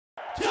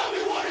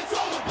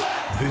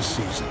This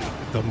season,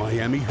 the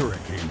Miami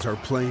Hurricanes are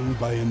playing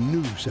by a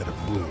new set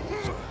of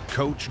rules.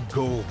 Coach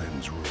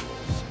Golden's rules.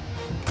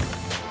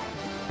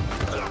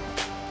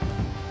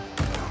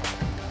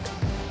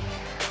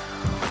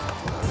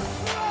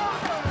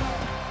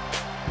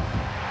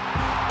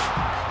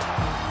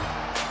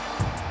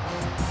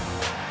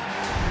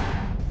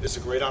 It's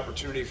a great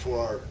opportunity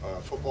for our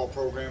football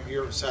program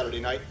here Saturday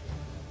night.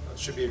 It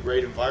should be a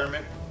great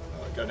environment.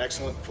 Got an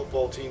excellent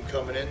football team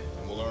coming in,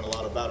 and we'll learn a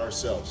lot about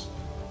ourselves.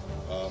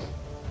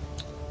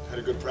 Had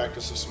a good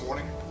practice this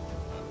morning.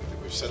 I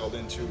think we've settled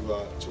into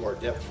to our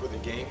depth for the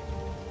game.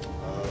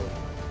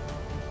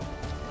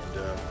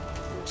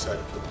 We're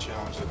excited for the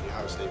challenge that the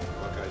Ohio State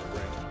Buckeyes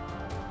bring.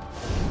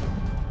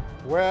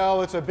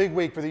 Well, it's a big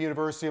week for the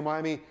University of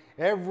Miami.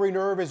 Every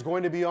nerve is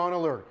going to be on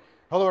alert.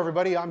 Hello,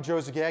 everybody. I'm Joe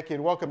Zagacki,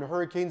 and welcome to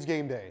Hurricanes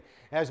Game Day.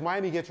 As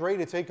Miami gets ready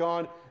to take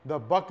on the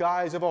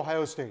Buckeyes of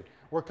Ohio State.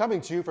 We're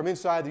coming to you from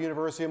inside the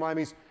University of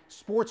Miami's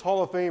Sports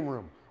Hall of Fame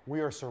room.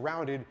 We are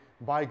surrounded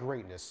by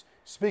greatness.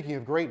 Speaking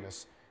of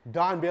greatness,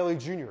 Don Bailey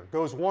Jr.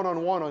 goes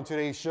one-on-one on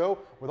today's show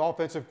with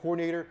offensive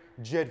coordinator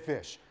Jedd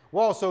Fisch.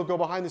 We'll also go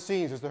behind the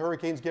scenes as the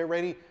Hurricanes get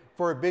ready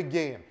for a big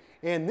game.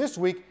 And this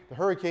week, the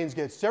Hurricanes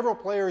get several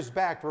players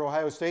back for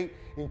Ohio State,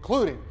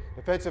 including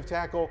defensive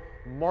tackle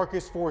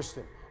Marcus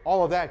Forston.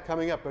 All of that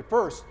coming up, but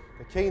first,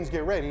 the Canes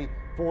get ready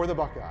for the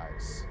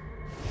Buckeyes.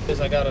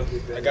 I gotta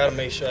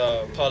make sure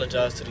I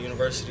apologize to the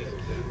university.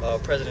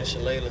 President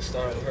Shalala,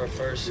 starting with her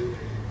first,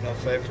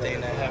 for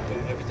everything that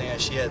happened, everything that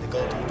she had to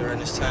go through during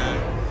this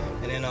time.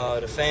 And then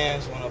the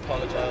fans want to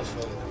apologize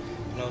for,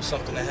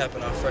 something that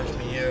happened our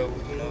freshman year.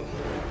 We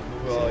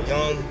were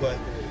young, but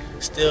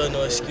still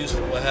no excuse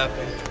for what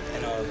happened.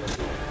 And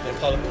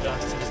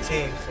apologize to the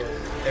team for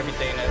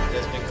everything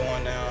that's been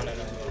going down and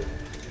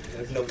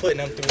putting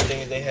them through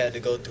things they had to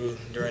go through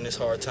during this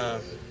hard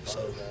time. So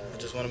I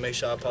just want to make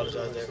sure I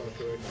apologize to everyone.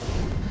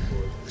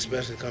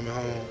 Especially coming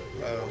home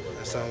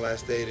at Sun Life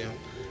Stadium,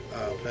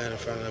 playing in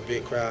front of a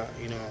big crowd,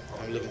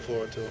 I'm looking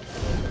forward to it.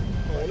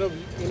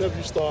 Whenever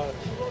you start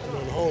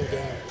the home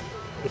game,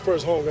 the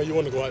first home game, you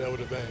want to go out there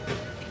with a bang.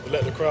 But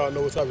let the crowd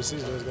know what type of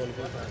season it's going to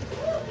be.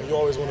 And you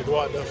always want to go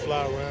out there,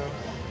 fly around,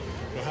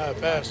 have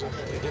passion,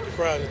 and get the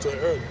crowd into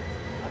it early.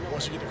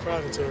 Once you get the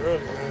crowd into it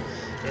early, man,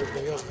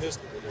 everything else is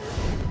history.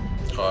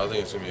 Oh, I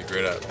think it's going to be a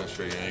great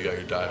atmosphere. You got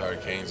your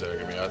diehard Canes that are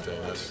going to be out there,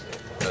 and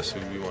that's who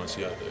we want to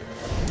see out there.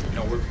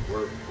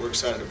 We're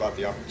excited about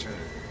the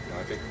opportunity.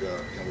 I think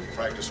we've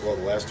practiced well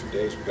the last 2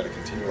 days. We've got to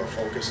continue our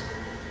focus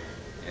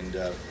and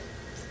got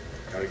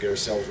to get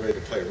ourselves ready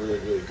to play a really,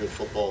 really good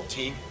football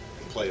team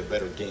and play a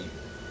better game.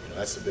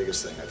 That's the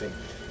biggest thing.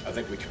 I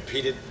think we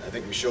competed. I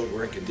think we showed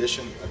we're in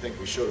condition. I think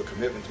we showed a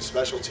commitment to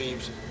special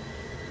teams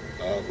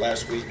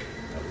last week.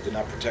 We did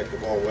not protect the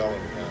ball well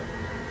and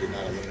did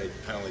not eliminate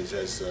the penalties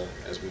as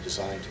we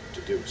designed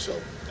to do. So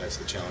that's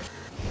the challenge.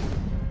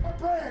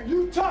 Brian,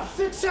 you tough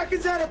 6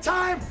 seconds at a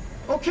time.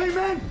 Okay,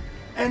 man?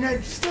 And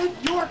then stake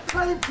your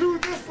claim to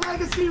this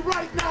legacy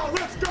right now.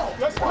 Let's go.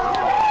 Let's go.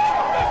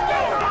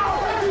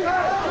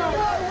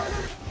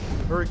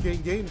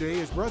 Hurricane Game Day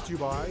is brought to you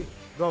by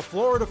the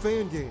Florida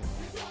Fan Game.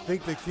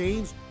 Think the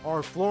Canes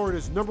are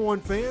Florida's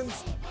 #1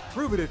 fans?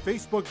 Prove it at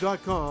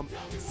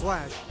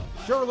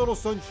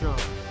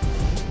facebook.com/ShareALittleSunshine.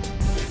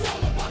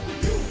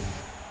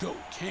 Go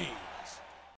Canes!